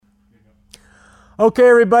Okay,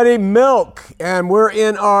 everybody, milk. And we're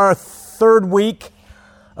in our third week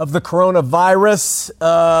of the coronavirus.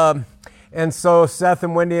 And so Seth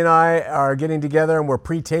and Wendy and I are getting together and we're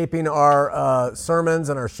pre-taping our sermons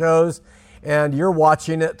and our shows. And you're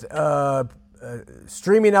watching it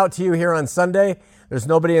streaming out to you here on Sunday. There's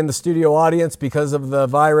nobody in the studio audience because of the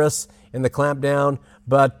virus and the clampdown.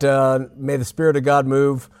 But may the Spirit of God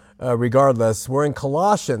move regardless. We're in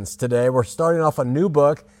Colossians today. We're starting off a new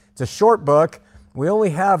book. It's a short book. We only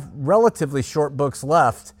have relatively short books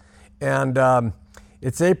left, and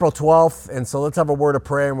it's April 12th, and so let's have a word of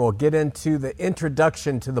prayer, and we'll get into the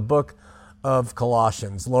introduction to the book of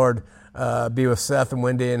Colossians. Lord, be with Seth and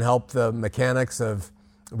Wendy and help the mechanics of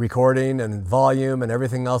recording and volume and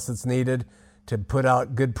everything else that's needed to put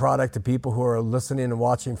out good product to people who are listening and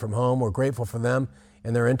watching from home. We're grateful for them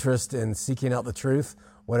and their interest in seeking out the truth,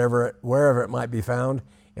 wherever it might be found.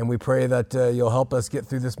 And we pray that you'll help us get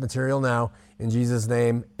through this material now. In Jesus'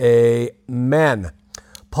 name, amen.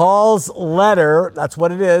 Paul's letter, that's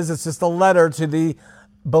what it is. It's just a letter to the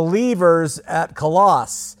believers at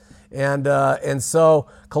Colossus. And so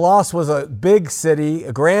Colossus was a big city,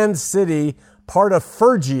 a grand city, part of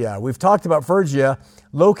Phrygia. We've talked about Phrygia,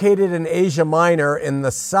 located in Asia Minor in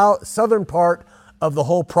the southern part of the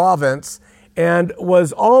whole province, and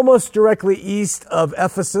was almost directly east of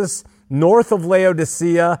Ephesus, north of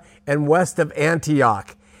Laodicea, and west of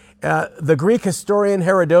Antioch. The Greek historian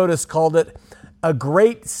Herodotus called it a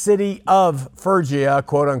great city of Phrygia,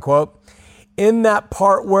 quote unquote, in that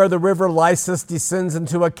part where the river Lycus descends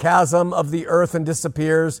into a chasm of the earth and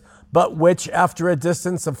disappears, but which, after a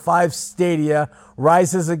distance of 5 stadia,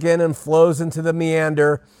 rises again and flows into the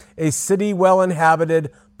Meander, a city well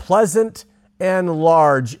inhabited, pleasant and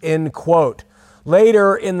large, end quote.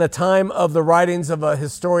 Later, in the time of the writings of a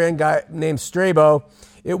historian guy named Strabo,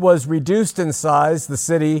 it was reduced in size, the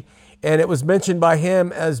city, and it was mentioned by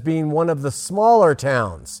him as being one of the smaller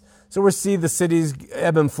towns. So we see the cities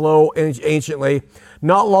ebb and flow anciently.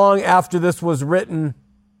 Not long after this was written,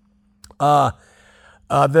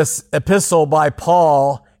 this epistle by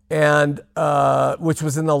Paul, and which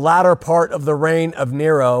was in the latter part of the reign of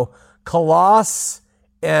Nero, Colossus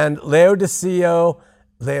and Laodicea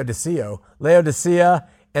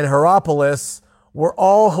and Hierapolis were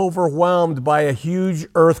all overwhelmed by a huge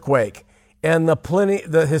earthquake. And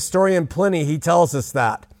the historian Pliny, he tells us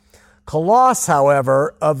that. Colossus,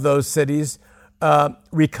 however, of those cities,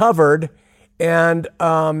 recovered, and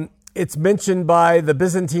it's mentioned by the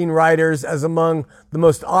Byzantine writers as among the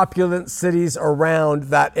most opulent cities around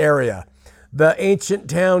that area. The ancient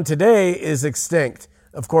town today is extinct.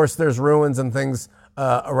 Of course, there's ruins and things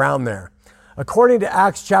around there. According to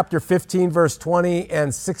Acts chapter 15, verse 20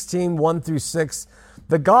 and 16, 1 through 6,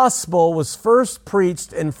 the gospel was first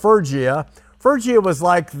preached in Phrygia. Phrygia was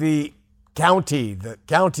like the county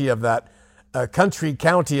of that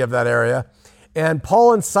county of that area. And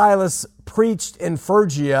Paul and Silas preached in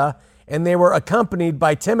Phrygia, and they were accompanied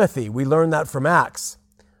by Timothy. We learn that from Acts.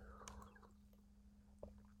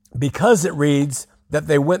 Because it reads that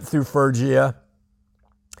they went through Phrygia,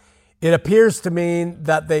 it appears to mean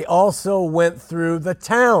that they also went through the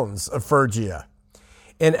towns of Phrygia.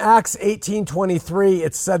 In Acts 18:23,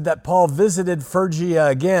 it said that Paul visited Phrygia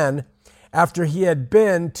again after he had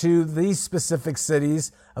been to these specific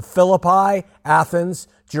cities of Philippi, Athens,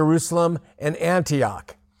 Jerusalem, and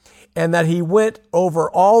Antioch, and that he went over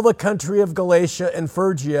all the country of Galatia and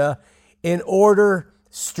Phrygia in order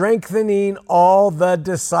strengthening all the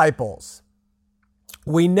disciples.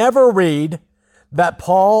 We never read that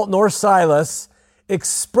Paul nor Silas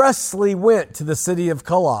expressly went to the city of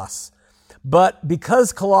Colossus. But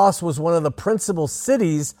because Colossus was one of the principal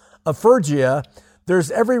cities of Phrygia,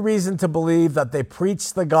 there's every reason to believe that they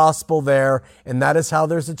preached the gospel there, and that is how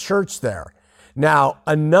there's a church there. Now,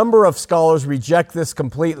 a number of scholars reject this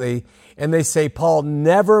completely, and they say Paul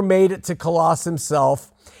never made it to Colossus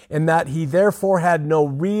himself, and that he therefore had no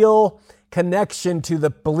real connection to the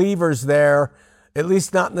believers there, at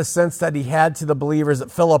least not in the sense that he had to the believers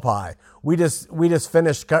at Philippi. We just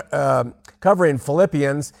finished covering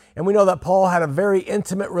Philippians, and we know that Paul had a very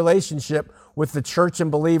intimate relationship with the church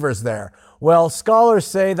and believers there. Well, scholars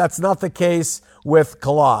say that's not the case with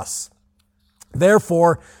Colossus.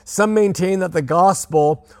 Therefore, some maintain that the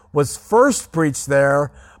gospel was first preached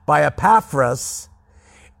there by Epaphras,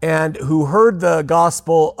 and who heard the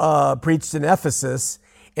gospel preached in Ephesus,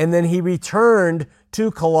 and then he returned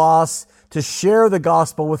to Colossus to share the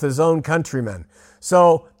gospel with his own countrymen.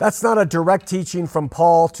 So that's not a direct teaching from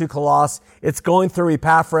Paul to Colossus. It's going through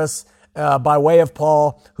Epaphras by way of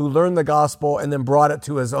Paul, who learned the gospel and then brought it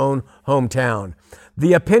to his own hometown.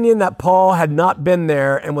 The opinion that Paul had not been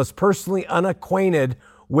there and was personally unacquainted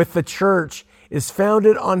with the church is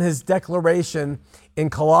founded on his declaration in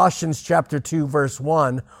Colossians chapter 2, verse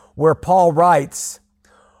 1, where Paul writes,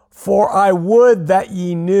 "For I would that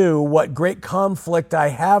ye knew what great conflict I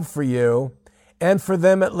have for you and for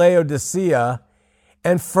them at Laodicea,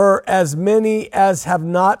 and for as many as have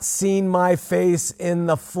not seen my face in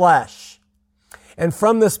the flesh." And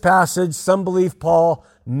from this passage, some believe Paul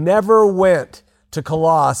never went to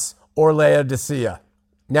Colossus or Laodicea.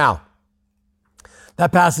 Now,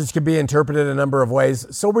 that passage could be interpreted a number of ways,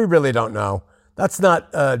 so we really don't know. That's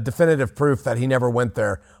not definitive proof that he never went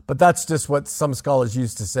there, but that's just what some scholars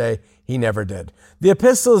used to say he never did. The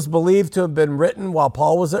epistle is believed to have been written while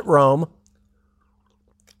Paul was at Rome.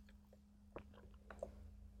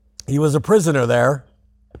 He was a prisoner there.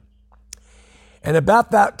 And about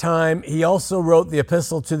that time, he also wrote the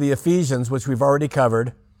epistle to the Ephesians, which we've already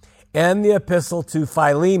covered, and the epistle to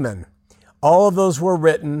Philemon. All of those were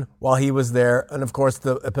written while he was there, and of course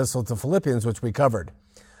the epistle to Philippians, which we covered.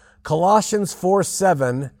 Colossians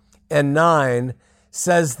 4:7 and 9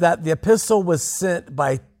 says that the epistle was sent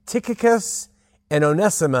by Tychicus and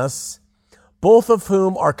Onesimus, both of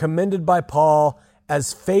whom are commended by Paul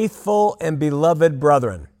as faithful and beloved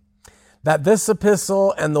brethren. That this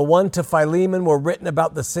epistle and the one to Philemon were written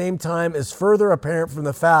about the same time is further apparent from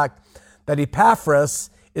the fact that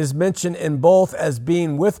Epaphras is mentioned in both as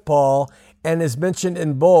being with Paul and is mentioned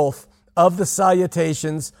in both of the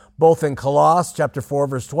salutations, both in Colossians chapter 4,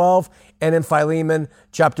 verse 12, and in Philemon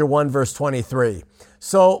chapter 1, verse 23.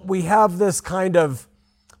 So we have this kind of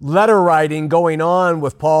letter writing going on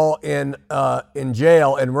with Paul in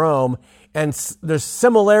jail in Rome, and there's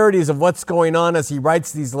similarities of what's going on as he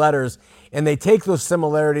writes these letters, and they take those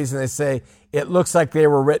similarities and they say, it looks like they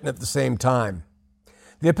were written at the same time.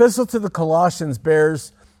 The epistle to the Colossians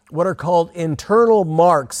bears what are called internal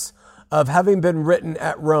marks of having been written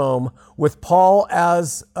at Rome, with Paul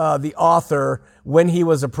as the author when he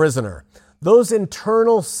was a prisoner. Those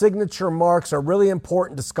internal signature marks are really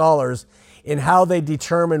important to scholars in how they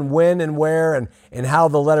determine when and where and how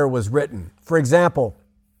the letter was written. For example,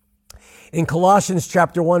 in Colossians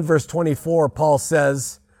chapter 1, verse 24, Paul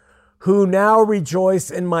says, "Who now rejoice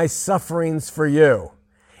in my sufferings for you."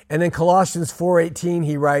 And in Colossians 4:18,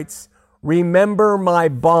 he writes, "Remember my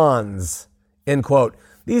bonds," end quote.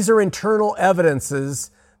 These are internal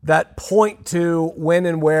evidences that point to when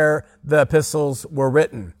and where the epistles were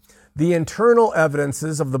written. The internal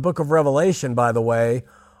evidences of the book of Revelation, by the way,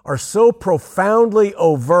 are so profoundly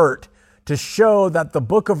overt to show that the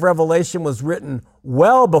book of Revelation was written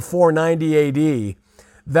well before 90 AD,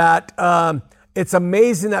 that it's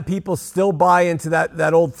amazing that people still buy into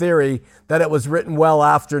that old theory that it was written well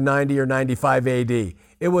after 90 or 95 AD.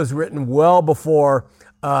 It was written well before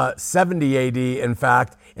 70 AD, in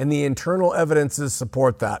fact, and the internal evidences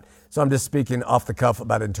support that. So I'm just speaking off the cuff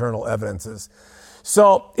about internal evidences.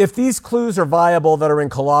 So if these clues are viable that are in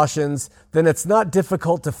Colossians, then it's not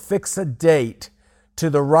difficult to fix a date to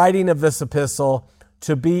the writing of this epistle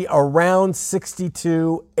to be around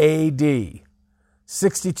 62 AD.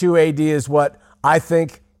 62 AD is what I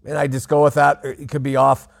think, and I just go with that. It could be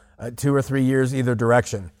off 2 or 3 years either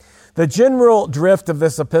direction. The general drift of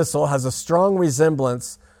this epistle has a strong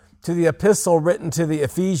resemblance to the epistle written to the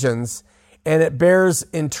Ephesians, and it bears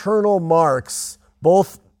internal marks.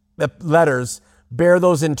 Both letters bear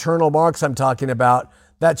those internal marks I'm talking about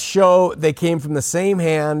that show they came from the same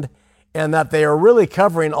hand and that they are really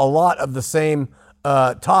covering a lot of the same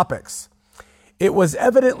topics. It was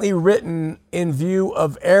evidently written in view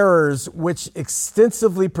of errors which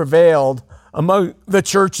extensively prevailed among the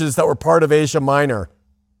churches that were part of Asia Minor.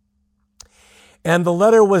 And the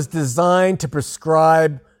letter was designed to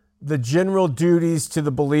prescribe the general duties to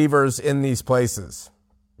the believers in these places.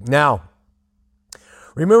 Now,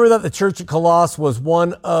 remember that the church at Colossus was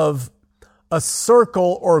one of a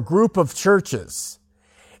circle or group of churches,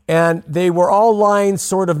 and they were all lying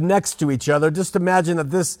sort of next to each other. Just imagine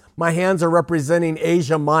that my hands are representing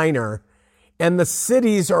Asia Minor, and the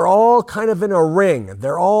cities are all kind of in a ring.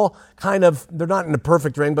 They're not in a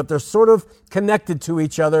perfect ring, but they're sort of connected to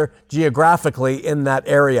each other geographically in that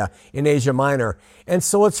area in Asia Minor. And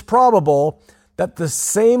so it's probable that the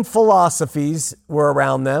same philosophies were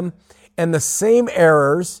around them, and the same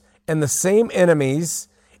errors and the same enemies,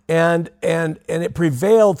 and it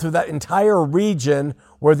prevailed through that entire region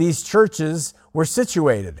where these churches were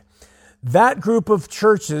situated. That group of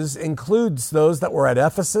churches includes those that were at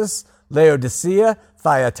Ephesus, Laodicea,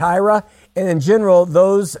 Thyatira, and in general,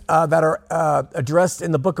 those that are addressed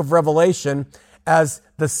in the book of Revelation as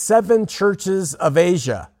the 7 churches of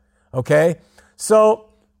Asia. Okay? So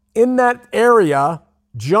in that area,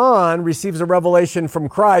 John receives a revelation from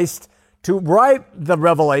Christ to write the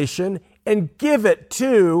revelation and give it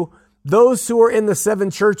to those who are in the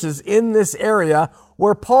 7 churches in this area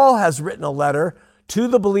where Paul has written a letter to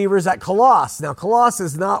the believers at Colossus. Now,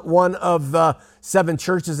 Colossus is not one of the 7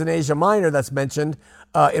 churches in Asia Minor that's mentioned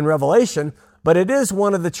in Revelation, but it is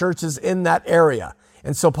one of the churches in that area.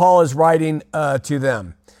 And so Paul is writing to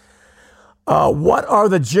them. What are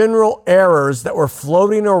the general errors that were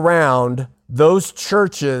floating around those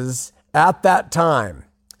churches at that time?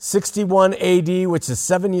 61 AD, which is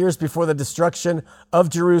 7 years before the destruction of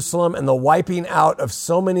Jerusalem and the wiping out of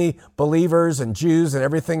so many believers and Jews and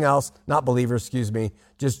everything else. Not believers, excuse me,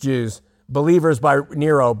 just Jews. Believers by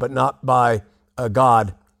Nero, but not by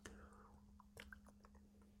God.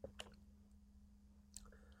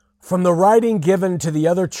 From the writing given to the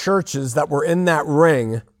other churches that were in that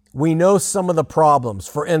ring, we know some of the problems.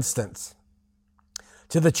 For instance,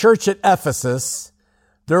 to the church at Ephesus,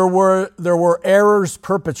 there were errors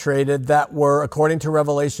perpetrated that were, according to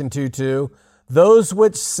Revelation 2:2, those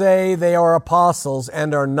which say they are apostles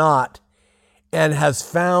and are not, and has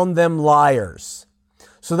found them liars.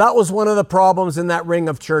 So that was one of the problems in that ring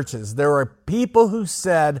of churches. There were people who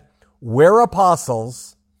said, we're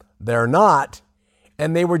apostles, they're not,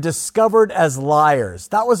 and they were discovered as liars.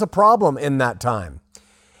 That was a problem in that time.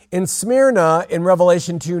 In Smyrna, in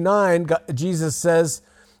Revelation 2:9, Jesus says,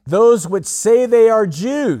 those which say they are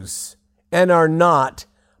Jews and are not,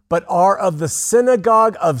 but are of the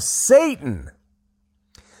synagogue of Satan.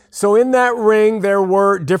 So in that ring, there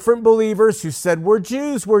were different believers who said, we're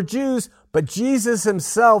Jews, but Jesus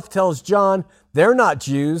himself tells John, they're not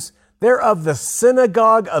Jews, they're of the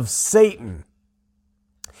synagogue of Satan.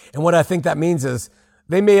 And what I think that means is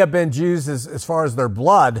they may have been Jews as far as their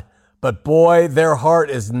blood, but boy, their heart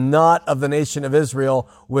is not of the nation of Israel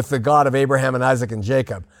with the God of Abraham and Isaac and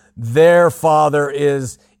Jacob. Their father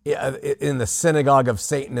is in the synagogue of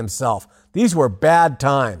Satan himself. These were bad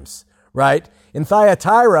times, right? In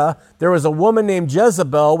Thyatira, there was a woman named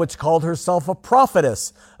Jezebel, which called herself a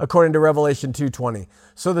prophetess, according to Revelation 2:20.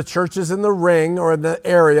 So the churches in the ring or in the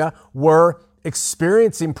area were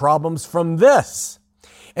experiencing problems from this.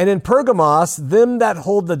 And in Pergamos, them that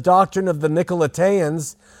hold the doctrine of the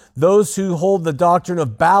Nicolaitans, those who hold the doctrine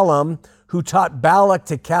of Balaam, who taught Balak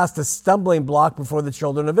to cast a stumbling block before the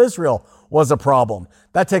children of Israel, was a problem.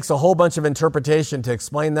 That takes a whole bunch of interpretation to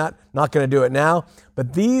explain that. Not going to do it now.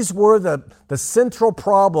 But these were the central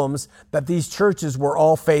problems that these churches were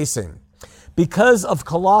all facing. Because of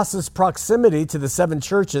Colossus' proximity to the 7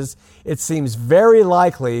 churches, it seems very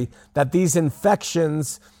likely that these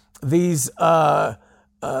infections, these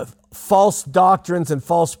false doctrines and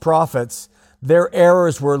false prophets, their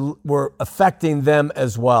errors were affecting them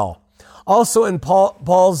as well. Also in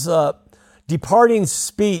Paul's departing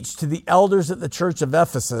speech to the elders at the church of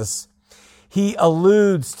Ephesus, he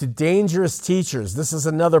alludes to dangerous teachers. This is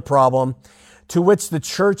another problem to which the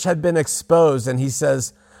church had been exposed. And he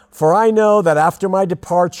says, for I know that after my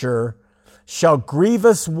departure shall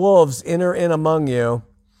grievous wolves enter in among you,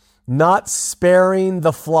 not sparing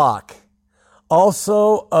the flock.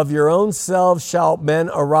 Also of your own selves shall men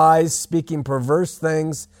arise, speaking perverse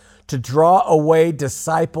things, to draw away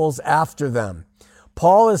disciples after them.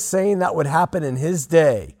 Paul is saying that would happen in his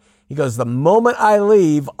day. He goes, the moment I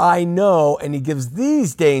leave, I know, and he gives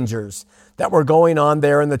these dangers that were going on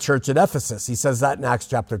there in the church at Ephesus. He says that in Acts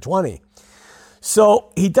chapter 20.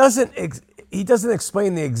 So he doesn't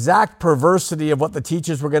explain the exact perversity of what the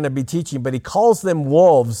teachers were going to be teaching, but he calls them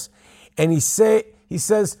wolves, and he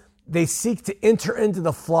says, they seek to enter into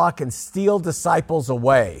the flock and steal disciples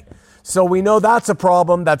away. So we know that's a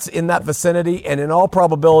problem that's in that vicinity, and in all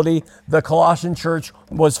probability, the Colossian church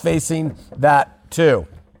was facing that too.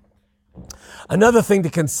 Another thing to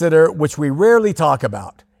consider, which we rarely talk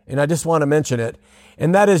about, and I just want to mention it,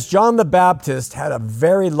 and that is John the Baptist had a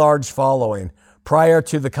very large following prior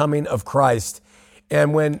to the coming of Christ.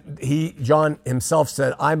 And when John himself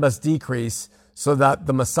said, I must decrease so that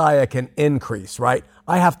the Messiah can increase, right?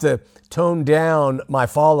 I have to tone down my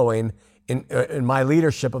following in my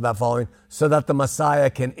leadership of that following so that the Messiah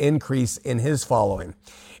can increase in his following.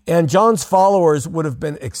 And John's followers would have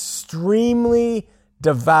been extremely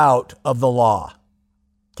devout of the law.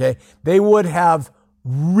 Okay? They would have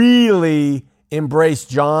really embraced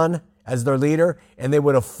John as their leader, and they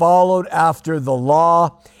would have followed after the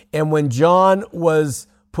law. And when John was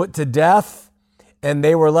put to death and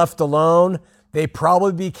they were left alone, they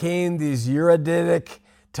probably became these eruditic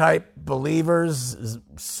type believers,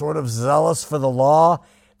 sort of zealous for the law.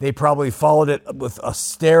 They probably followed it with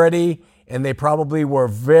austerity, and they probably were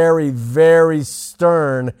very, very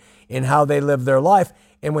stern in how they lived their life.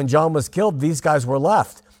 And when John was killed, these guys were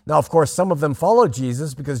left. Now, of course, some of them followed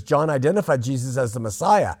Jesus because John identified Jesus as the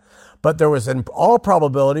Messiah. But there was, in all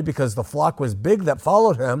probability, because the flock was big that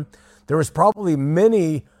followed him, there was probably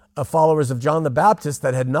many followers of John the Baptist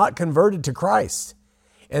that had not converted to Christ.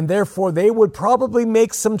 And therefore, they would probably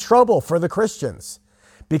make some trouble for the Christians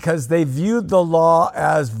because they viewed the law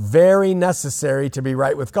as very necessary to be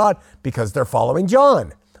right with God because they're following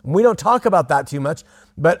John. We don't talk about that too much,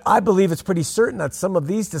 but I believe it's pretty certain that some of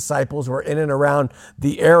these disciples were in and around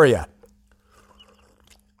the area.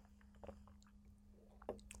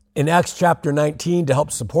 In Acts chapter 19, to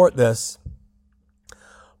help support this,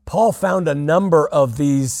 Paul found a number of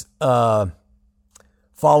these followers,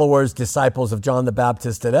 disciples of John the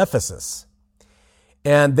Baptist at Ephesus.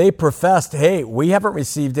 And they professed, hey, we haven't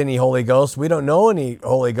received any Holy Ghost. We don't know any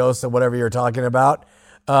Holy Ghost or whatever you're talking about.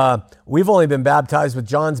 We've only been baptized with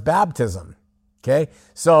John's baptism. Okay,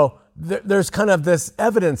 so there's kind of this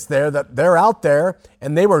evidence there that they're out there,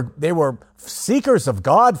 and they were seekers of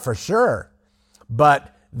God for sure,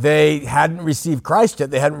 but they hadn't received Christ yet.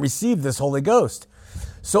 They hadn't received this Holy Ghost.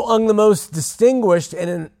 So among the most distinguished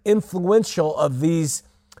and influential of these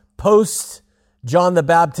post-John the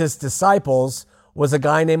Baptist disciples was a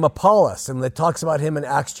guy named Apollos, and it talks about him in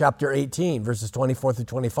Acts chapter 18, verses 24 through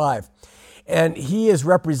 25. And he is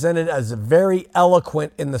represented as very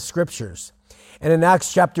eloquent in the scriptures. And in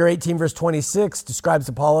Acts chapter 18, verse 26, describes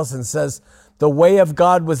Apollos and says, the way of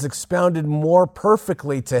God was expounded more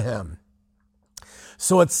perfectly to him.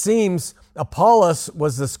 So it seems Apollos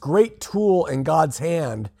was this great tool in God's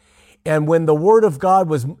hand. And when the word of God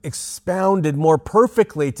was expounded more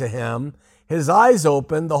perfectly to him, his eyes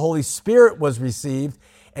opened, the Holy Spirit was received,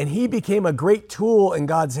 and he became a great tool in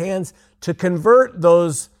God's hands to convert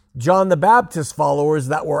those John the Baptist followers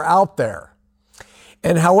that were out there.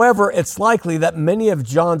 And however, it's likely that many of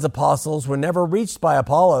John's apostles were never reached by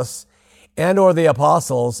Apollos and or the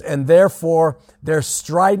apostles, and therefore their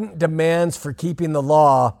strident demands for keeping the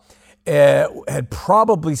law had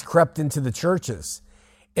probably crept into the churches.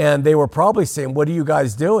 And they were probably saying, what are you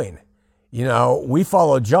guys doing? You know, we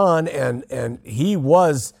follow John, and he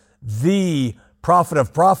was the prophet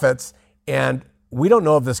of prophets, and we don't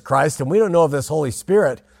know of this Christ, and we don't know of this Holy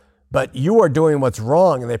Spirit, but you are doing what's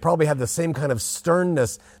wrong. And they probably had the same kind of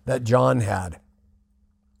sternness that John had.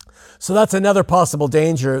 So that's another possible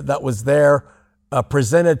danger that was there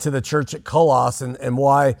presented to the church at Colossus, and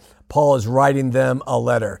why Paul is writing them a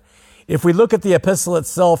letter. If we look at the epistle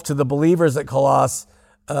itself to the believers at Colossus,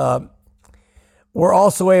 we're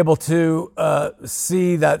also able to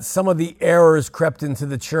see that some of the errors crept into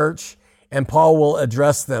the church, and Paul will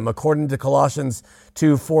address them. According to Colossians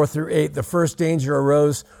 2, 4 through 8, the first danger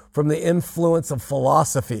arose from the influence of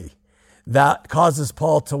philosophy. That causes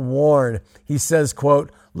Paul to warn. He says,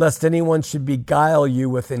 quote, lest anyone should beguile you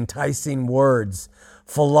with enticing words,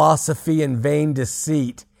 philosophy and vain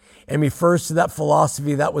deceit, and refers to that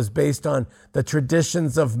philosophy that was based on the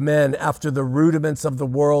traditions of men after the rudiments of the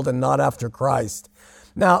world and not after Christ.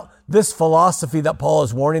 Now, this philosophy that Paul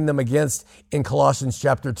is warning them against in Colossians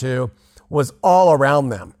chapter 2 was all around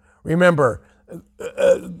them. Remember,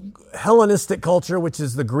 Hellenistic culture, which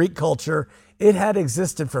is the Greek culture, it had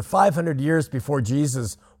existed for 500 years before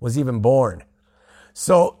Jesus was even born.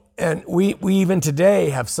 So, and we even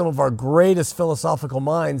today have some of our greatest philosophical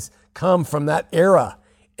minds come from that era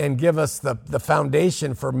and give us the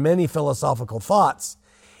foundation for many philosophical thoughts.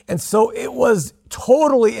 And so it was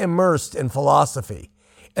totally immersed in philosophy.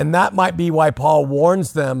 And that might be why Paul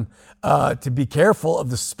warns them to be careful of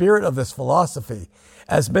the spirit of this philosophy.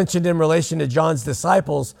 As mentioned in relation to John's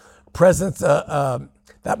disciples, that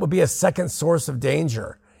would be a second source of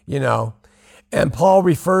danger, you know. And Paul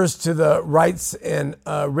refers to the rites and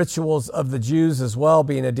rituals of the Jews as well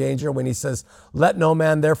being a danger when he says, let no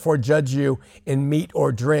man therefore judge you in meat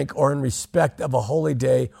or drink or in respect of a holy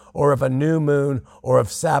day or of a new moon or of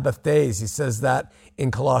Sabbath days. He says that in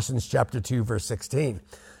Colossians chapter 2, verse 16.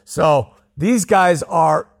 So these guys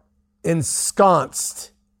are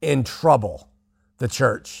ensconced in trouble, the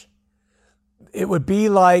church. It would be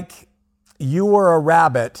like you were a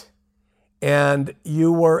rabbit and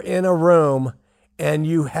you were in a room and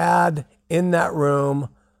you had in that room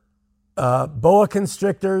boa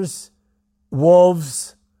constrictors,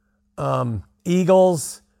 wolves,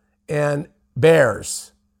 eagles, and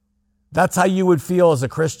bears. That's how you would feel as a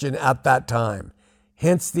Christian at that time.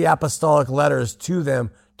 Hence the apostolic letters to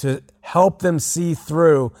them to help them see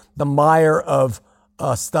through the mire of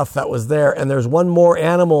stuff that was there. And there's one more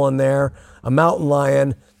animal in there, a mountain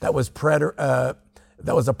lion that was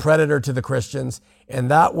a predator to the Christians,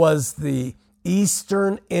 and that was the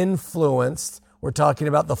Eastern influenced, we're talking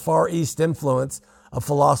about the Far East influence of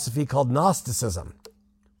philosophy called Gnosticism.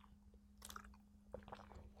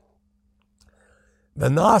 The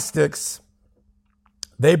Gnostics,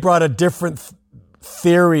 they brought a different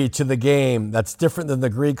theory to the game that's different than the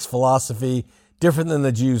Greeks' philosophy, different than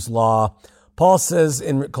the Jews' law. Paul says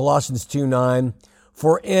in Colossians 2:9,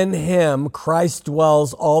 "For in him Christ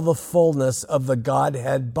dwells all the fullness of the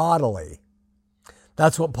Godhead bodily."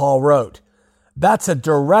 That's what Paul wrote. That's a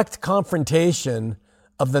direct confrontation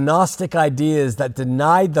of the Gnostic ideas that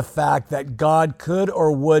denied the fact that God could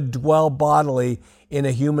or would dwell bodily in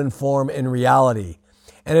a human form in reality.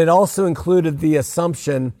 And it also included the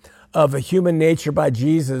assumption of a human nature by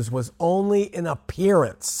Jesus was only an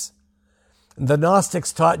appearance. The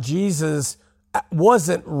Gnostics taught Jesus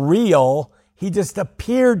wasn't real. He just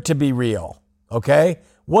appeared to be real, okay?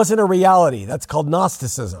 Wasn't a reality. That's called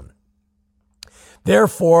Gnosticism.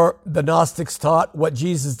 Therefore, the Gnostics taught what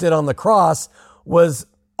Jesus did on the cross was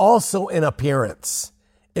also an appearance.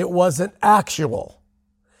 It wasn't actual.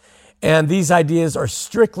 And these ideas are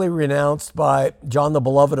strictly renounced by John the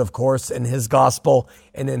Beloved, of course, in his gospel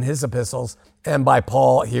and in his epistles, and by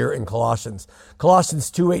Paul here in Colossians. Colossians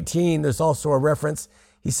 2:18, there's also a reference.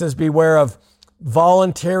 He says, "Beware of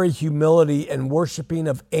voluntary humility and worshiping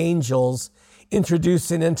of angels,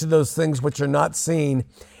 introducing into those things which are not seen,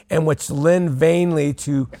 and which lend vainly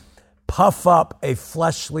to puff up a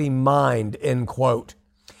fleshly mind," end quote.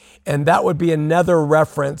 And that would be another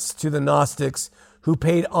reference to the Gnostics who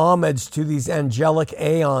paid homage to these angelic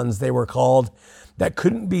aeons, they were called, that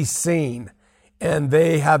couldn't be seen. And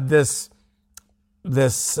they have this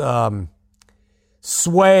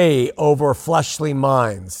sway over fleshly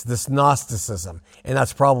minds, this Gnosticism. And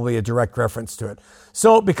that's probably a direct reference to it.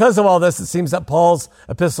 So because of all this, it seems that Paul's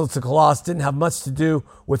epistle to Colossus didn't have much to do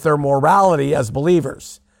with their morality as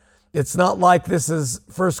believers. It's not like this is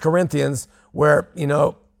 1 Corinthians where,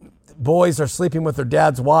 boys are sleeping with their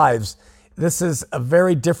dad's wives. This is a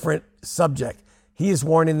very different subject. He is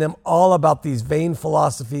warning them all about these vain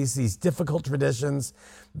philosophies, these difficult traditions,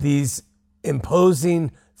 these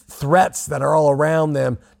imposing threats that are all around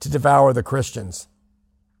them to devour the Christians.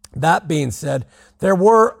 That being said, there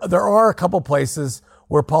are a couple places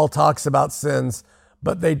where Paul talks about sins,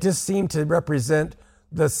 but they just seem to represent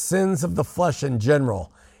the sins of the flesh in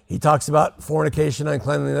general. He talks about fornication,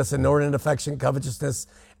 uncleanliness, inordinate affection, covetousness,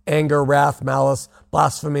 anger, wrath, malice,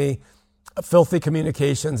 blasphemy, filthy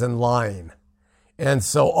communications, and lying. And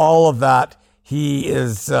so all of that he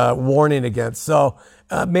is warning against. So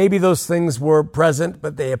maybe those things were present,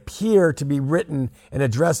 but they appear to be written and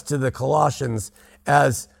addressed to the Colossians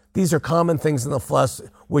as these are common things in the flesh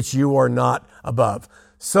which you are not above.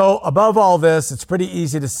 So above all this, it's pretty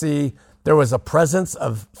easy to see there was a presence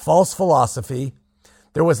of false philosophy.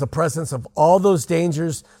 There was the presence of all those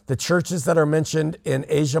dangers the churches that are mentioned in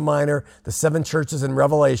Asia Minor, the 7 churches in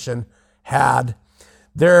Revelation, had.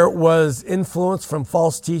 There was influence from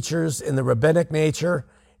false teachers in the rabbinic nature,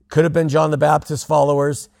 could have been John the Baptist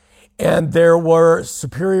followers, and there were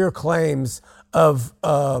superior claims of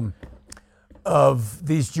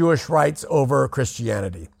these Jewish rites over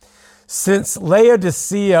Christianity. Since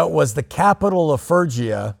Laodicea was the capital of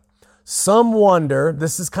Phrygia, some wonder,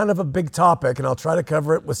 this is kind of a big topic, and I'll try to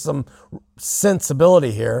cover it with some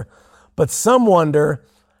sensibility here, but some wonder,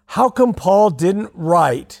 how come Paul didn't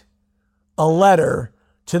write a letter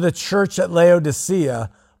to the church at Laodicea,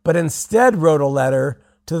 but instead wrote a letter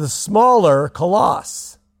to the smaller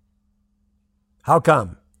Colossus? How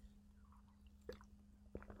come?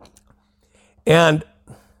 And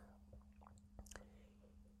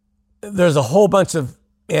there's a whole bunch of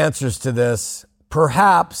answers to this.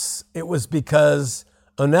 Perhaps it was because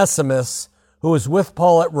Onesimus, who was with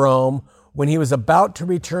Paul at Rome when he was about to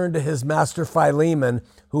return to his master Philemon,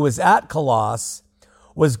 who was at Colossus,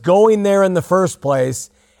 was going there in the first place,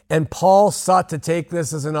 and Paul sought to take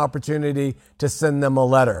this as an opportunity to send them a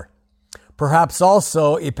letter. Perhaps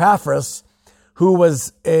also Epaphras, who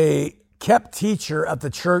was a kept teacher at the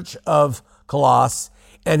church of Colossus,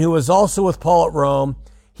 and who was also with Paul at Rome,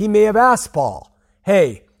 he may have asked Paul,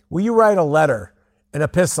 "Hey, will you write a letter, an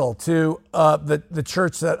epistle to the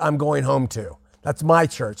church that I'm going home to? That's my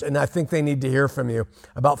church, and I think they need to hear from you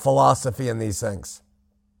about philosophy and these things."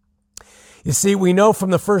 You see, we know from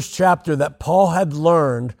the first chapter that Paul had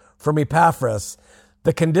learned from Epaphras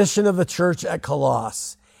the condition of the church at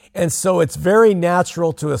Colossus. And so it's very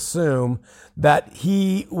natural to assume that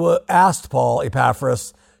he asked Paul,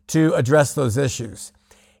 Epaphras, to address those issues.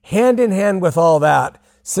 Hand in hand with all that,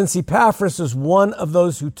 since Epaphras was one of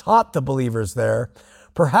those who taught the believers there,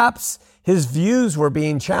 perhaps his views were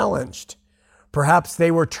being challenged. Perhaps they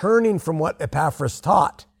were turning from what Epaphras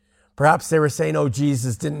taught. Perhaps they were saying, "Oh,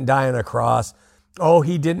 Jesus didn't die on a cross. oh,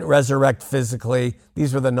 he didn't resurrect physically.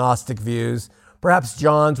 These were the Gnostic views. Perhaps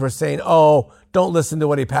John's were saying, oh, don't listen to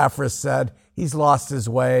what Epaphras said. He's lost his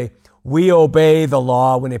way. We obey the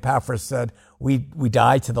law when Epaphras said we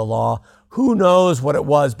die to the law. Who knows what it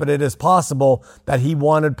was, but it is possible that he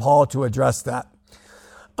wanted Paul to address that.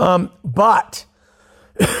 But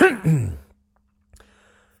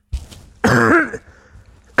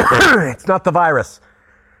it's not the virus.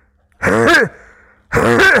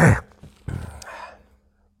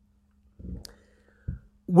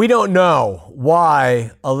 We don't know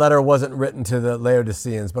why a letter wasn't written to the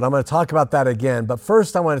Laodiceans, but I'm going to talk about that again. But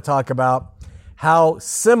first, I want to talk about how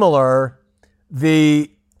similar the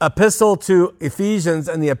epistle to Ephesians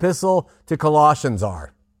and the epistle to Colossians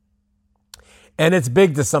are. And it's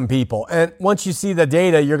big to some people. And once you see the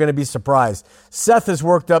data, you're going to be surprised. Seth has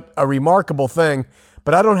worked up a remarkable thing,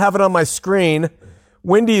 but I don't have it on my screen.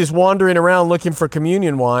 Wendy is wandering around looking for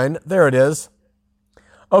communion wine. There it is.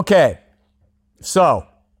 Okay, so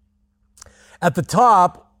at the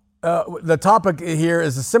top, the topic here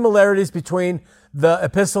is the similarities between the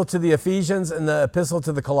epistle to the Ephesians and the epistle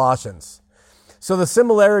to the Colossians. So the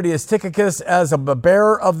similarity is Tychicus, as a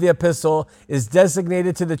bearer of the epistle, is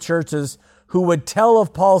designated to the churches who would tell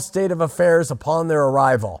of Paul's state of affairs upon their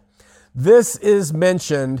arrival. This is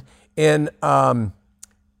mentioned in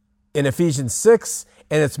Ephesians 6,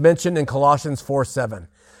 and it's mentioned in Colossians 4:7.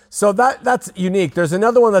 So that's unique. There's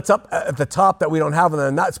another one that's up at the top that we don't have in there,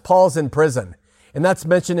 and that's Paul's in prison. And that's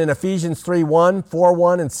mentioned in Ephesians 3:1,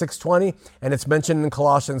 4:1, and 6:20, and it's mentioned in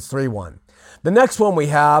Colossians 3:1. The next one we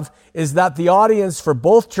have is that the audience for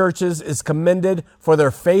both churches is commended for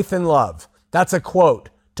their faith and love. That's a quote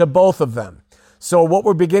to both of them. So what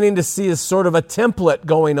we're beginning to see is sort of a template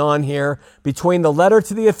going on here between the letter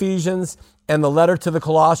to the Ephesians and the letter to the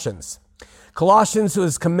Colossians. Colossians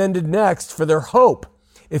was commended next for their hope.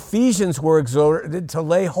 Ephesians were exhorted to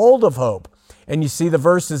lay hold of hope. And you see the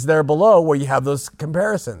verses there below where you have those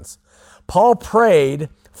comparisons. Paul prayed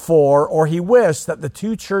for, or he wished, that the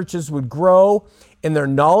two churches would grow in their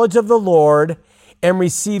knowledge of the Lord and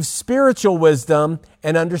receive spiritual wisdom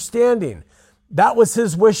and understanding. That was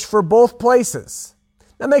his wish for both places.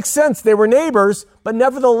 That makes sense. They were neighbors, but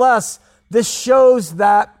nevertheless, this shows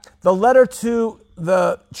that the letter to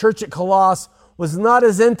the church at Colossus was not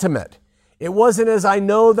as intimate. It wasn't as, I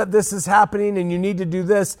know that this is happening and you need to do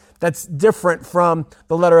this. That's different from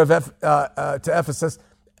the letter to Ephesus.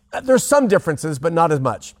 There's some differences, but not as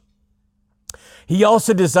much. He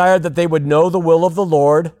also desired that they would know the will of the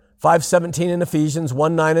Lord, 5:17 in Ephesians,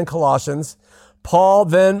 1:9 in Colossians. Paul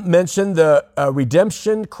then mentioned the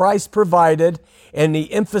redemption Christ provided, and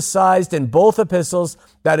he emphasized in both epistles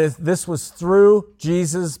that this was through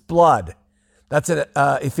Jesus' blood. That's in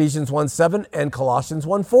Ephesians 1:7 and Colossians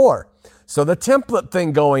 1:4. So the template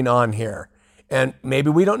thing going on here. And maybe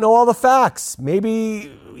we don't know all the facts. Maybe,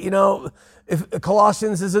 if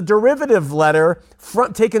Colossians is a derivative letter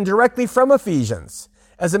taken directly from Ephesians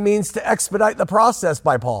as a means to expedite the process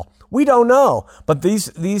by Paul. We don't know, but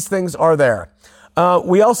these things are there.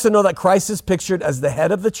 We also know that Christ is pictured as the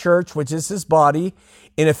head of the church, which is his body,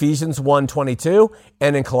 in Ephesians 1:22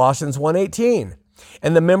 and in Colossians 1:18.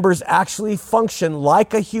 And the members actually function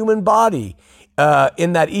like a human body,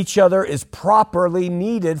 in that each other is properly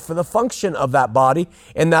needed for the function of that body.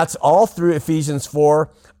 And that's all through Ephesians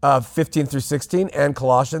 4:15 through 16 and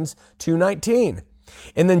Colossians 2:19.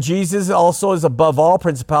 And then Jesus also is above all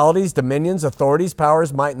principalities, dominions, authorities,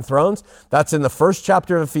 powers, might, and thrones. That's in the first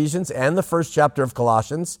chapter of Ephesians and the first chapter of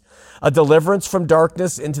Colossians. A deliverance from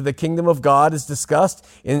darkness into the kingdom of God is discussed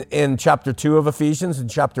in chapter 2 of Ephesians and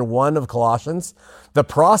chapter 1 of Colossians. The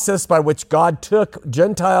process by which God took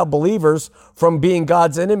Gentile believers from being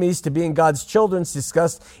God's enemies to being God's children is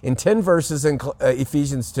discussed in 10 verses in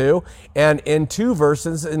Ephesians 2 and in 2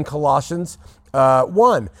 verses in Colossians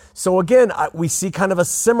 1. So again, we see kind of a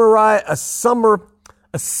simmering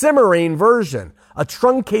version, a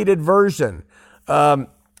truncated version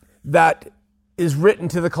that is written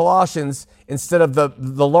to the Colossians instead of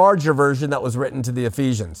the larger version that was written to the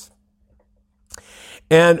Ephesians.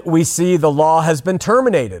 And we see the law has been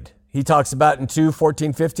terminated. He talks about in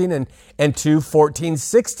 2:14-15 and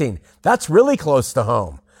 2:14-16. That's really close to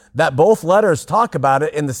home. That both letters talk about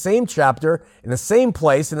it in the same chapter, in the same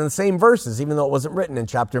place, and in the same verses, even though it wasn't written in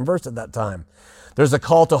chapter and verse at that time. There's a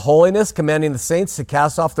call to holiness, commanding the saints to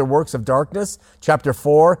cast off their works of darkness, chapter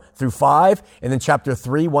 4-5, and then chapter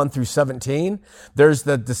 3, 1-17. There's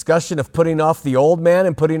the discussion of putting off the old man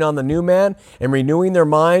and putting on the new man, and renewing their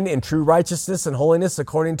mind in true righteousness and holiness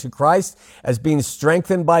according to Christ, as being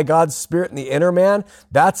strengthened by God's Spirit in the inner man.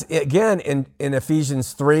 That's, again, in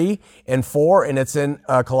Ephesians 3 and 4, and it's in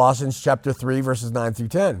Colossians Colossians chapter 3, verses 9 through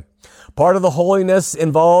 10. Part of the holiness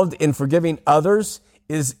involved in forgiving others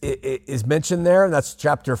is mentioned there. That's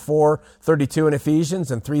chapter 4:32 in Ephesians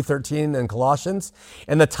and 3:13 in Colossians.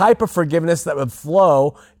 And the type of forgiveness that would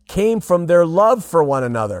flow came from their love for one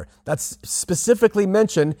another. That's specifically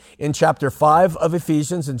mentioned in chapter 5 of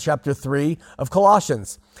Ephesians and chapter 3 of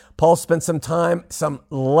Colossians. Paul spent some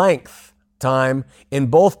length time in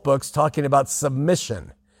both books talking about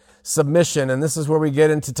submission. And this is where we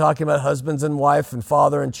get into talking about husbands and wife and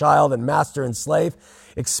father and child and master and slave,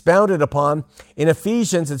 expounded upon. In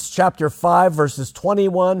Ephesians, it's chapter 5, verses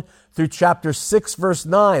 21 through chapter 6, verse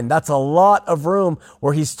 9. That's a lot of room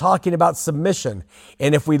where he's talking about submission.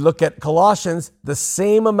 And if we look at Colossians, the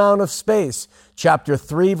same amount of space, chapter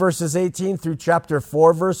 3, verses 18 through chapter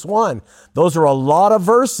 4, verse 1. Those are a lot of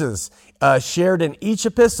verses shared in each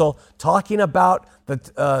epistle talking about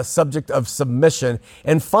the subject of submission.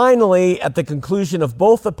 And finally, at the conclusion of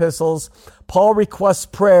both epistles, Paul requests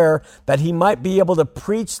prayer that he might be able to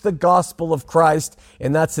preach the gospel of Christ.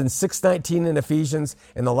 And that's in 6:19 in Ephesians,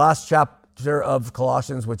 in the last chapter of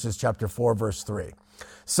Colossians, which is chapter 4, verse 3.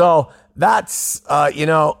 So that's,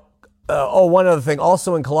 one other thing.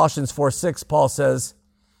 Also in Colossians 4:6, Paul says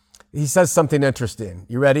something interesting.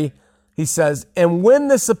 You ready? He says, and when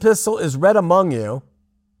this epistle is read among you,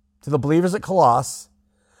 to the believers at Colossus,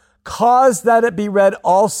 cause that it be read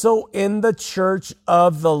also in the church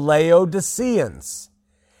of the Laodiceans,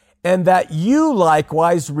 and that you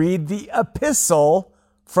likewise read the epistle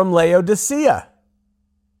from Laodicea.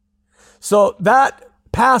 So that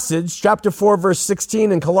passage, chapter 4, verse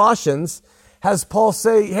 16 in Colossians, has Paul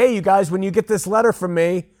say, hey, you guys, when you get this letter from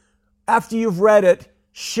me, after you've read it,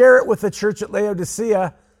 share it with the church at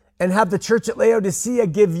Laodicea, and have the church at Laodicea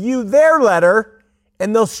give you their letter,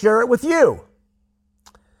 and they'll share it with you.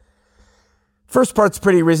 First part's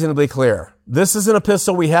pretty reasonably clear. This is an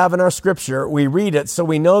epistle we have in our scripture. We read it, so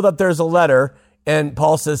we know that there's a letter. And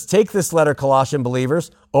Paul says, take this letter, Colossian believers,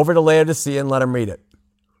 over to Laodicea and let them read it.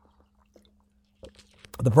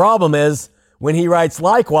 The problem is, when he writes,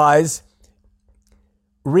 likewise,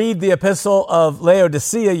 read the epistle of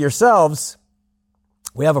Laodicea yourselves,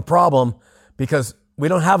 we have a problem because we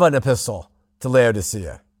don't have an epistle to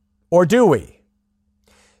Laodicea. Or do we?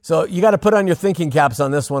 So you got to put on your thinking caps on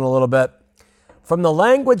this one a little bit. From the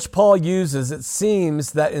language Paul uses, it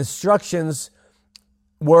seems that instructions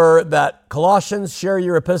were that Colossians share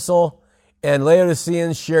your epistle and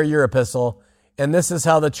Laodiceans share your epistle. And this is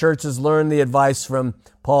how the churches learn the advice from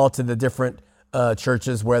Paul to the different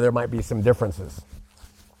churches where there might be some differences.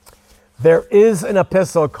 There is an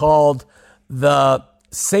epistle called the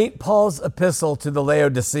St. Paul's Epistle to the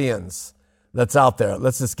Laodiceans that's out there.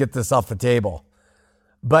 Let's just get this off the table.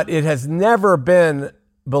 But it has never been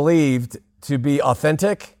believed to be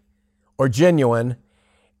authentic or genuine,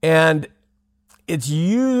 and it's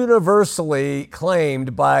universally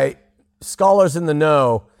claimed by scholars in the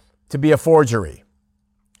know to be a forgery.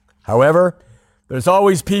 However, there's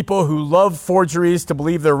always people who love forgeries to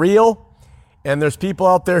believe they're real, and there's people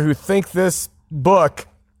out there who think this book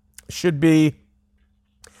should be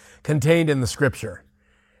contained in the scripture.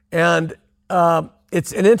 And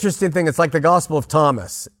it's an interesting thing. It's like the Gospel of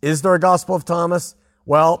Thomas. Is there a Gospel of Thomas?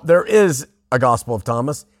 Well, there is a Gospel of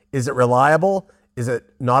Thomas. Is it reliable? Is it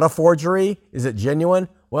not a forgery? Is it genuine?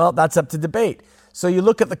 Well, that's up to debate. So you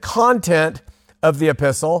look at the content of the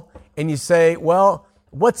epistle and you say, well,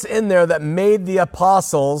 what's in there that made the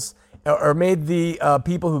apostles or made the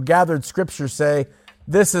people who gathered scripture say,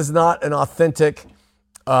 this is not an authentic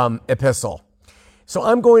epistle? So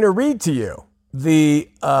I'm going to read to you the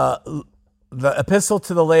epistle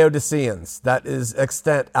to the Laodiceans that is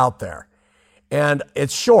extant out there. And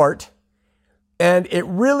it's short, and it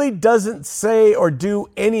really doesn't say or do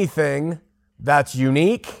anything that's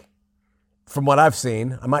unique from what I've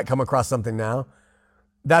seen. I might come across something now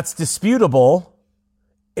that's disputable.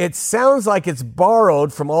 It sounds like it's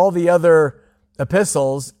borrowed from all the other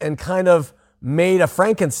epistles and kind of made a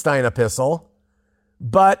Frankenstein epistle,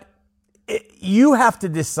 but you have to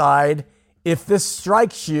decide if this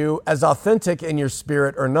strikes you as authentic in your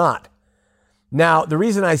spirit or not. Now, the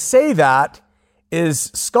reason I say that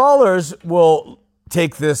is scholars will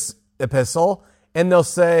take this epistle and they'll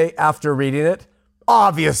say, after reading it,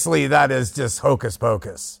 obviously that is just hocus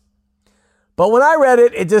pocus. But when I read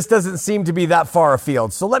it, it just doesn't seem to be that far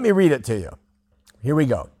afield. So let me read it to you. Here we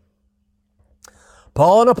go.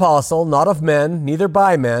 Paul, an apostle, not of men, neither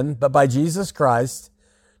by men, but by Jesus Christ,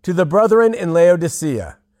 to the brethren in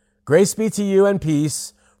Laodicea, grace be to you and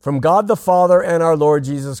peace from God the Father and our Lord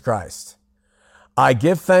Jesus Christ. I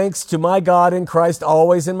give thanks to my God in Christ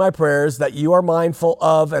always in my prayers that you are mindful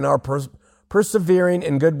of and are persevering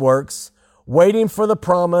in good works, waiting for the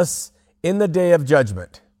promise in the day of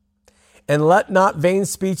judgment. And let not vain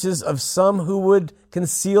speeches of some who would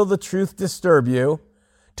conceal the truth disturb you,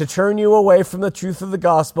 to turn you away from the truth of the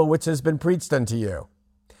gospel which has been preached unto you.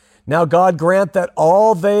 Now God grant that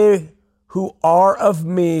all they who are of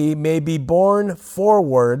me may be borne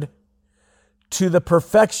forward to the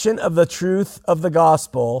perfection of the truth of the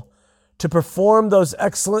gospel, to perform those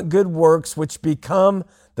excellent good works which become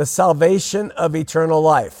the salvation of eternal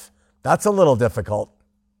life. That's a little difficult.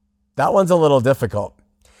 That one's a little difficult.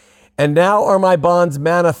 And now are my bonds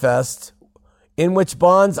manifest, in which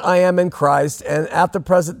bonds I am in Christ, and at the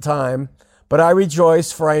present time, but I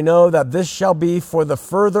rejoice, for I know that this shall be for the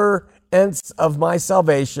furtherance of my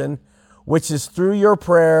salvation, which is through your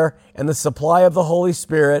prayer and the supply of the Holy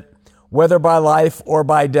Spirit, whether by life or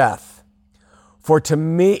by death. For to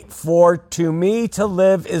me to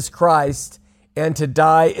live is Christ, and to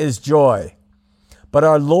die is joy. But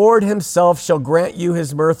our Lord himself shall grant you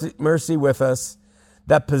his mercy with us,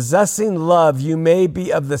 that possessing love you may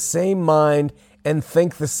be of the same mind and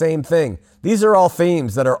think the same thing. These are all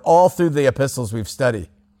themes that are all through the epistles we've studied.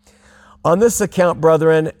 On this account,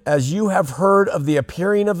 brethren, as you have heard of the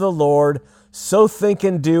appearing of the Lord, so think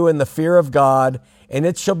and do in the fear of God, and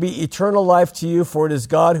it shall be eternal life to you, for it is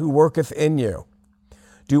God who worketh in you.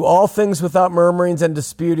 Do all things without murmurings and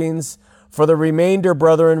disputings. For the remainder,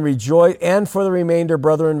 brethren, rejoice in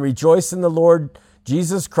the Lord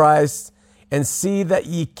Jesus Christ, and see that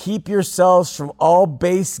ye keep yourselves from all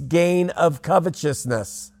base gain of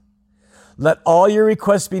covetousness. Let all your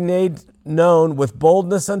requests be made known with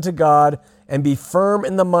boldness unto God, and be firm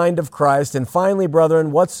in the mind of Christ. And finally,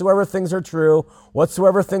 brethren, whatsoever things are true,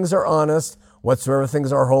 whatsoever things are honest, whatsoever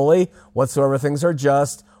things are holy, whatsoever things are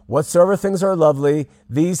just, whatsoever things are lovely,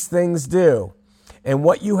 these things do. And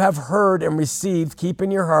what you have heard and received, keep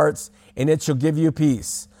in your hearts, and it shall give you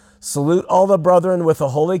peace. Salute all the brethren with a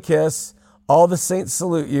holy kiss. All the saints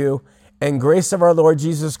salute you, and grace of our Lord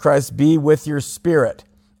Jesus Christ be with your spirit.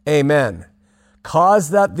 Amen. Cause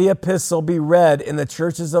that the epistle be read in the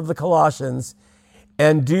churches of the Colossians,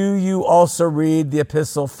 and do you also read the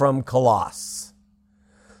epistle from Colossus.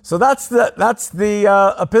 So that's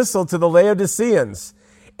the epistle to the Laodiceans.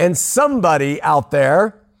 And somebody out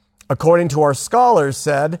there, according to our scholars,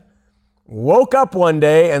 woke up one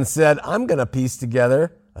day and said, I'm going to piece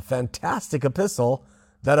together a fantastic epistle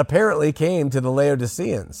that apparently came to the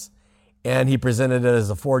Laodiceans, and he presented it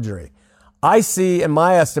as a forgery. I see, in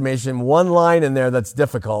my estimation, one line in there that's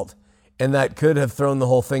difficult, and that could have thrown the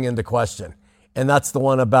whole thing into question. And that's the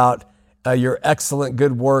one about your excellent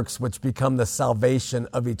good works, which become the salvation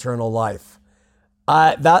of eternal life.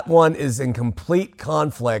 That one is in complete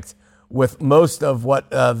conflict with most of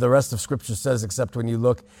what the rest of Scripture says, except when you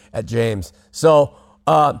look at James. So,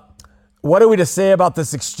 what are we to say about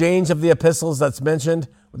this exchange of the epistles that's mentioned?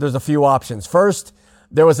 There's a few options. First,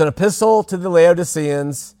 there was an epistle to the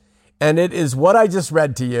Laodiceans, and it is what I just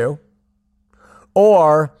read to you.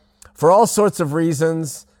 Or, for all sorts of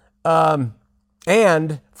reasons, that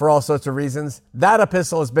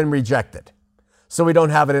epistle has been rejected, so we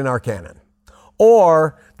don't have it in our canon.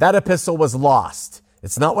 Or, that epistle was lost.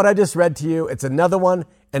 It's not what I just read to you. It's another one,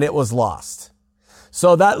 and it was lost.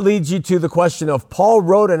 So that leads you to the question of Paul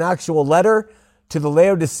wrote an actual letter to the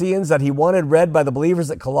Laodiceans that he wanted read by the believers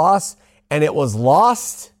at Colossus, and it was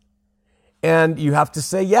lost. And you have to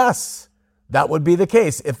say, yes, that would be the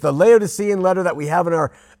case. If the Laodicean letter that we have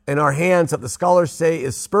in our hands that the scholars say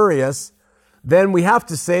is spurious, then we have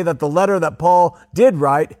to say that the letter that Paul did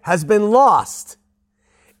write has been lost.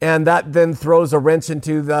 And that then throws a wrench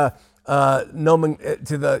into the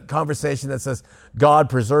conversation that says God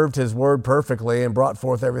preserved his word perfectly and brought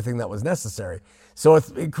forth everything that was necessary. So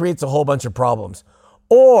it creates a whole bunch of problems.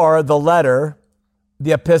 Or the letter,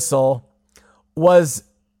 the epistle, was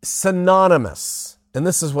synonymous, and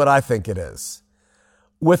this is what I think it is,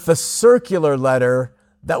 with the circular letter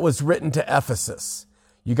that was written to Ephesus.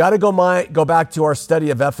 You got to go back to our study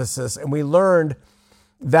of Ephesus, and we learned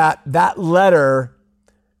that letter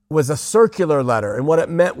was a circular letter. And what it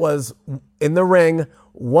meant was, in the ring,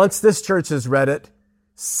 once this church has read it,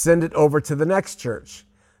 send it over to the next church.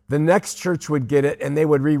 The next church would get it, and they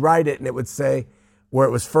would rewrite it, and it would say, where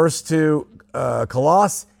it was first to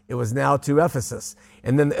Colossus, it was now to Ephesus.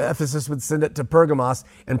 And then Ephesus would send it to Pergamos,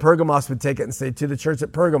 and Pergamos would take it and say, to the church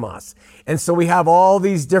at Pergamos. And so we have all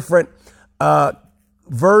these different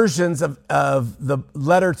versions of the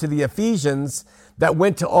letter to the Ephesians that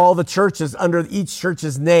went to all the churches under each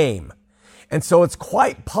church's name. And so it's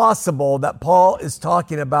quite possible that Paul is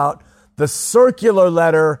talking about the circular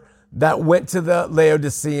letter that went to the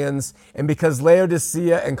Laodiceans. And because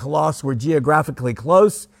Laodicea and Colossus were geographically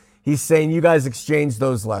close, he's saying you guys exchange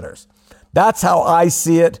those letters. That's how I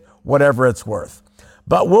see it, whatever it's worth.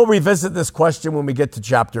 But we'll revisit this question when we get to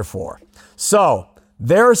chapter 4. So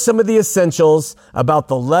there are some of the essentials about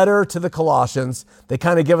the letter to the Colossians. They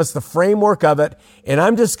kind of give us the framework of it. And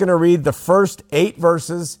I'm just going to read the first 8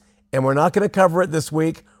 verses, and we're not going to cover it this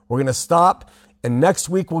week. We're going to stop, and next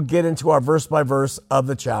week we'll get into our verse by verse of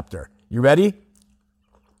the chapter. You ready?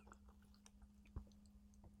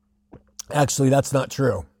 Actually, that's not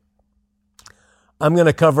true. I'm going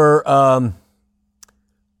to cover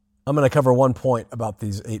 1 point about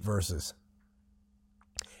these 8 verses.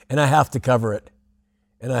 And I have to cover it.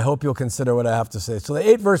 And I hope you'll consider what I have to say. So the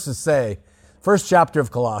 8 verses say, first chapter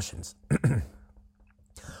of Colossians.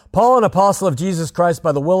 Paul, an apostle of Jesus Christ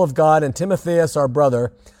by the will of God, and Timotheus, our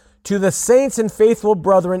brother, to the saints and faithful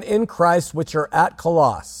brethren in Christ which are at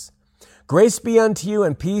Colossus. Grace be unto you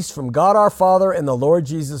and peace from God our Father and the Lord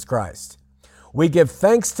Jesus Christ. We give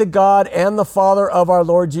thanks to God and the Father of our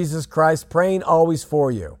Lord Jesus Christ, praying always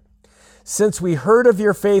for you. Since we heard of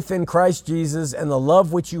your faith in Christ Jesus and the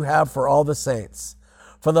love which you have for all the saints,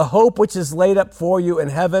 for the hope which is laid up for you in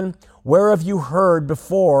heaven, whereof you heard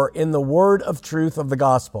before in the word of truth of the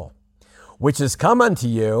gospel, which is come unto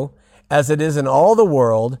you, as it is in all the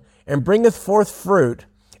world, and bringeth forth fruit,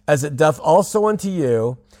 as it doth also unto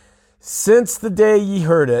you, since the day ye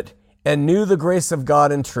heard it, and knew the grace of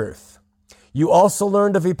God in truth. You also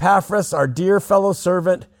learned of Epaphras, our dear fellow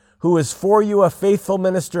servant, who is for you a faithful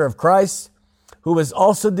minister of Christ, who has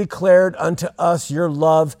also declared unto us your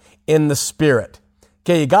love in the Spirit.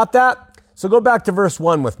 Okay, you got that? So go back to verse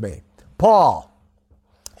 1 with me. Paul,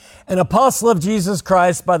 an apostle of Jesus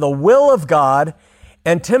Christ by the will of God,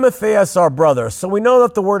 and Timotheus, our brother. So we know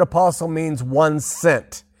that the word apostle means one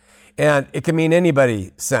sent. And it can mean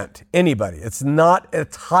anybody sent, anybody. It's not a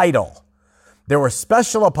title. There were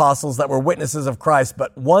special apostles that were witnesses of Christ,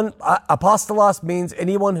 but one apostolos means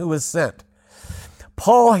anyone who was sent.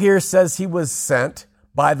 Paul here says he was sent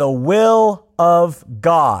by the will of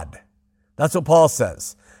God. That's what Paul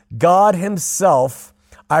says. God himself,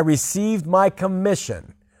 I received my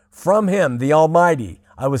commission from him, the Almighty.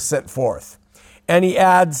 I was sent forth. And he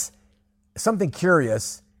adds something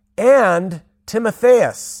curious, and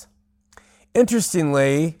Timotheus.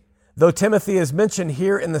 Interestingly, though Timothy is mentioned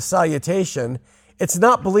here in the salutation, it's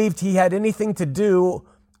not believed he had anything to do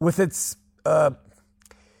with its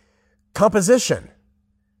composition.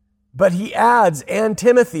 But he adds, and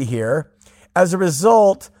Timothy here. As a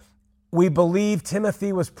result, we believe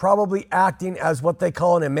Timothy was probably acting as what they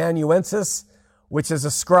call an amanuensis, which is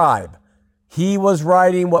a scribe. He was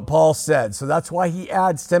writing what Paul said. So that's why he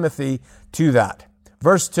adds Timothy to that.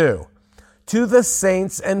 Verse 2. To the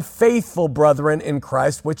saints and faithful brethren in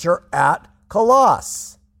Christ, which are at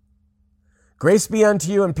Colossus. Grace be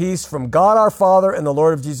unto you and peace from God our Father and the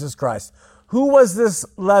Lord of Jesus Christ. Who was this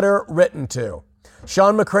letter written to?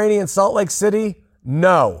 Sean McCraney in Salt Lake City?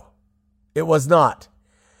 No, it was not.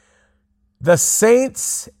 The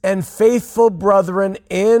saints and faithful brethren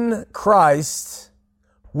in Christ,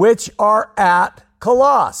 which are at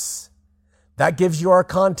Colossus. That gives you our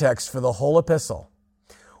context for the whole epistle.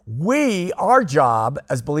 Our job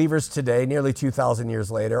as believers today, nearly 2,000 years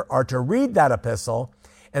later, are to read that epistle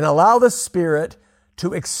and allow the Spirit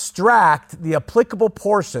to extract the applicable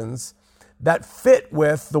portions that fit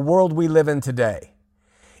with the world we live in today.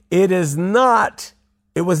 It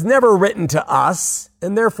was never written to us,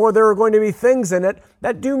 and therefore there are going to be things in it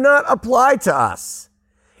that do not apply to us.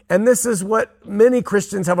 And this is what many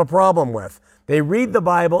Christians have a problem with. They read the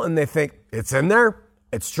Bible and they think, it's in there,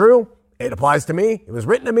 it's true, it applies to me, it was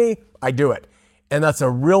written to me, I do it. And that's a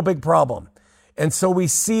real big problem. And so we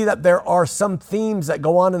see that there are some themes that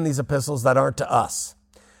go on in these epistles that aren't to us.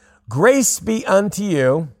 Grace be unto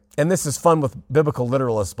you, and this is fun with biblical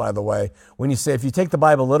literalists, by the way, when you say, if you take the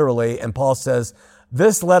Bible literally, and Paul says,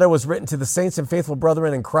 this letter was written to the saints and faithful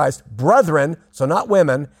brethren in Christ, brethren, so not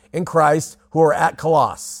women, in Christ, who are at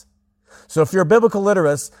Colossus. So if you're a biblical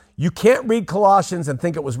literist, you can't read Colossians and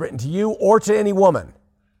think it was written to you or to any woman.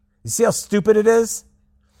 You see how stupid it is?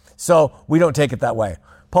 So we don't take it that way.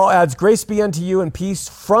 Paul adds, grace be unto you and peace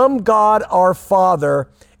from God our Father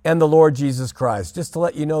and the Lord Jesus Christ. Just to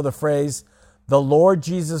let you know the phrase, the Lord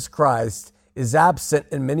Jesus Christ, is absent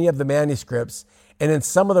in many of the manuscripts, and in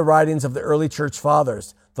some of the writings of the early church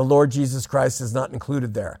fathers, the Lord Jesus Christ is not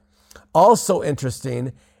included there. Also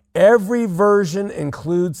interesting, every version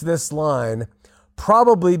includes this line,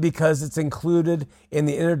 probably because it's included in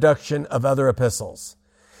the introduction of other epistles.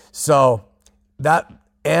 So that,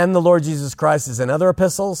 and the Lord Jesus Christ is in other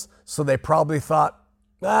epistles, so they probably thought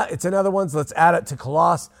It's in other ones. Let's add it to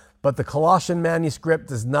Colossus. But the Colossian manuscript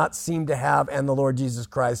does not seem to have "and the Lord Jesus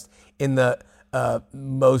Christ" in the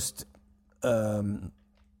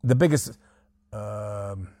biggest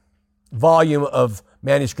volume of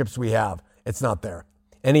manuscripts we have. It's not there.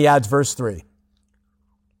 And he adds verse 3.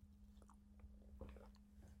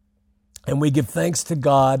 And we give thanks to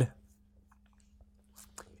God,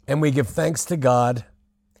 and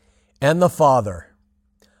the Father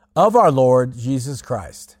of our Lord Jesus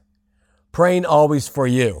Christ, praying always for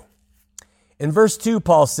you. In verse 2,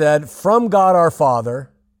 Paul said, from God our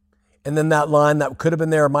Father, and then that line that could have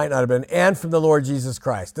been there, might not have been, and from the Lord Jesus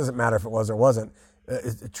Christ. Doesn't matter if it was or wasn't.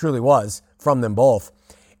 It truly was from them both.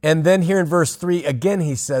 And then here in verse 3, again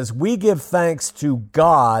he says, we give thanks to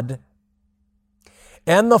God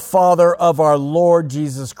and the Father of our Lord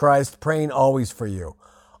Jesus Christ, praying always for you.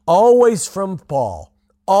 Always from Paul.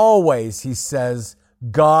 Always, he says,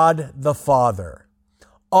 God the Father.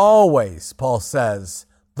 Always, Paul says,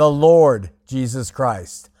 the Lord Jesus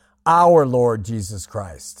Christ, our Lord Jesus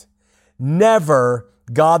Christ. Never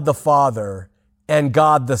God the Father and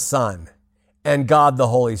God the Son and God the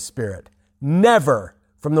Holy Spirit. Never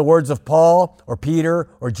from the words of Paul or Peter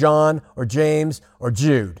or John or James or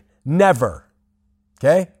Jude. Never.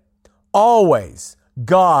 Okay? Always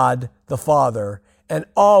God the Father and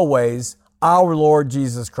always our Lord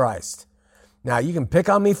Jesus Christ. Now, you can pick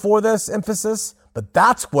on me for this emphasis, but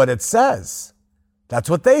that's what it says. That's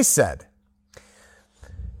what they said.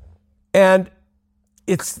 And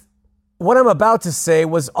it's what I'm about to say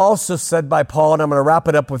was also said by Paul, and I'm going to wrap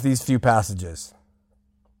it up with these few passages.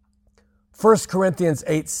 1 Corinthians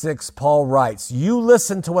 8:6, Paul writes, you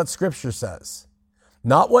listen to what Scripture says.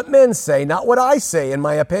 Not what men say, not what I say in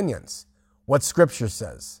my opinions. What Scripture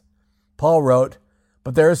says. Paul wrote,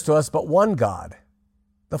 but there is to us but one God,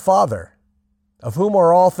 the Father, of whom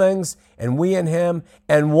are all things, and we in him,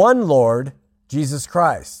 and one Lord, Jesus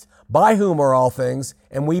Christ, by whom are all things,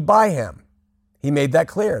 and we by him. He made that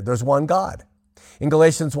clear. There's one God. In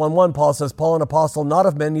Galatians 1:1, Paul says, Paul, an apostle, not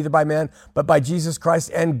of men, neither by man, but by Jesus Christ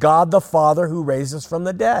and God the Father who raised us from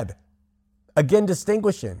the dead. Again,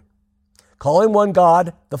 distinguishing. Calling one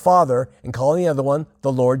God, the Father, and calling the other one,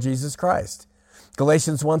 the Lord Jesus Christ.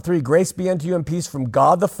 Galatians 1:3, grace be unto you and peace from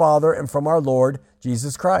God the Father and from our Lord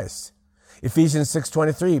Jesus Christ. Ephesians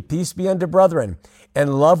 6:23, peace be unto brethren,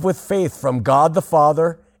 and love with faith from God the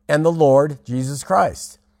Father and the Lord Jesus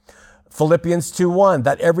Christ. Philippians 2:1,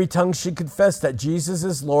 that every tongue should confess that Jesus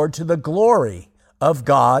is Lord to the glory of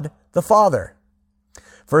God the Father.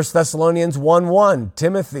 1 Thessalonians 1:1,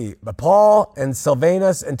 Timothy, Paul and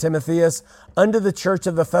Silvanus and Timotheus, unto the church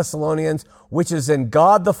of the Thessalonians, which is in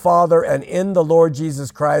God the Father and in the Lord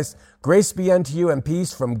Jesus Christ, grace be unto you and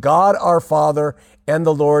peace from God our Father and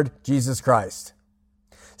the Lord Jesus Christ.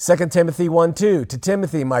 2 Timothy 1:2, to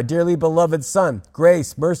Timothy, my dearly beloved son,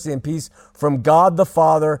 grace, mercy, and peace from God the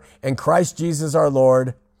Father and Christ Jesus our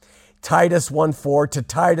Lord. Titus 1:4, to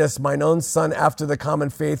Titus, mine own son, after the common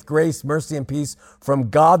faith, grace, mercy, and peace from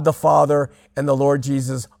God the Father and the Lord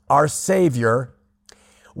Jesus, our Savior.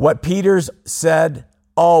 What Peter's said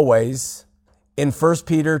always in 1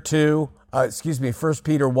 Peter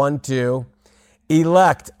 1:2,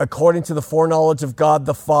 elect according to the foreknowledge of God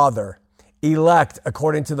the Father. Elect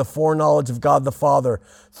according to the foreknowledge of God the Father,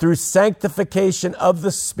 through sanctification of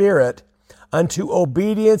the Spirit, unto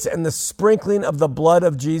obedience and the sprinkling of the blood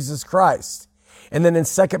of Jesus Christ. And then in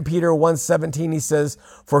 2 Peter 1:17, he says,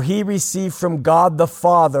 for he received from God the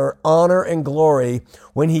Father honor and glory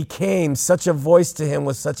when he came, such a voice to him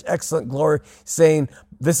with such excellent glory, saying,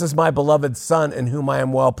 this is my beloved Son in whom I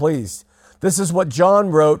am well pleased. This is what John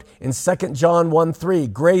wrote in 2 John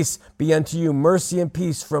 1:3, grace be unto you, mercy and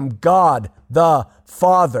peace from God the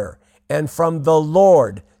Father and from the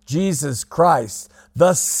Lord Jesus Christ,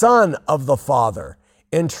 the Son of the Father,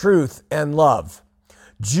 in truth and love.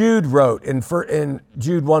 Jude wrote in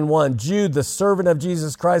Jude 1:1, Jude, the servant of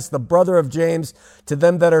Jesus Christ, the brother of James, to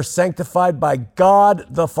them that are sanctified by God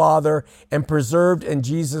the Father and preserved in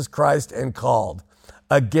Jesus Christ and called.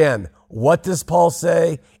 Again, what does Paul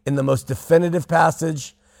say in the most definitive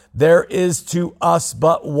passage? There is to us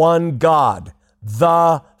but one God,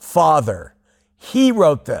 the Father. He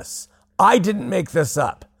wrote this. I didn't make this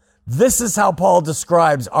up. This is how Paul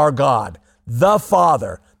describes our God, the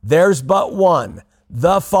Father. There's but one,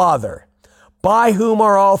 the Father, by whom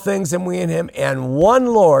are all things and we in him, and one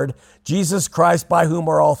Lord, Jesus Christ, by whom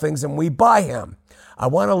are all things and we by him. I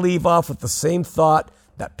want to leave off with the same thought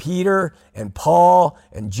that Peter and Paul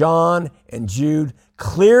and John and Jude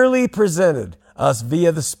clearly presented us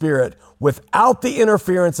via the Spirit without the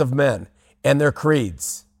interference of men and their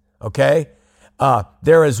creeds. Okay?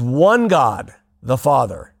 There is one God, the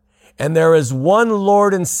Father, and there is one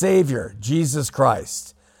Lord and Savior, Jesus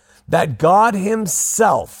Christ, that God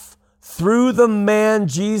himself, through the man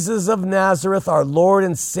Jesus of Nazareth, our Lord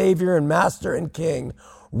and Savior and Master and King,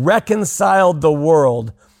 reconciled the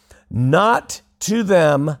world, not to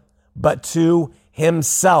them, but to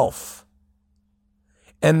himself.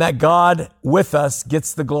 And that God with us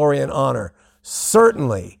gets the glory and honor.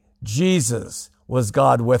 Certainly, Jesus was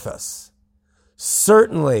God with us.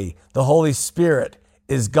 Certainly, the Holy Spirit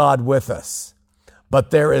is God with us.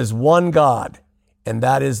 But there is one God, and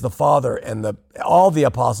that is the Father, and all the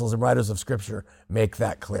apostles and writers of Scripture make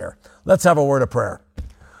that clear. Let's have a word of prayer.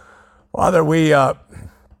 Father, we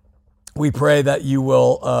pray that you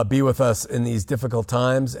will be with us in these difficult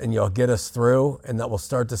times, and you'll get us through, and that we'll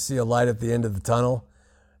start to see a light at the end of the tunnel,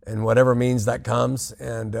 and whatever means that comes,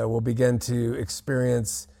 and we'll begin to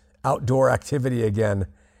experience outdoor activity again.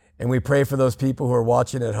 And we pray for those people who are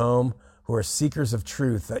watching at home, who are seekers of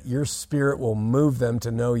truth, that your Spirit will move them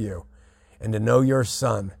to know you and to know your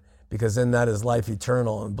Son, because in that is life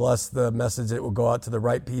eternal. And bless the message that will go out to the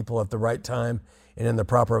right people at the right time and in the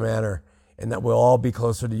proper manner, and that we'll all be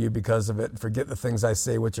closer to you because of it. Forget the things I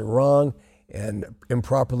say which are wrong and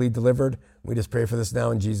improperly delivered. We just pray for this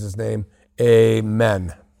now in Jesus' name.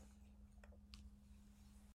 Amen.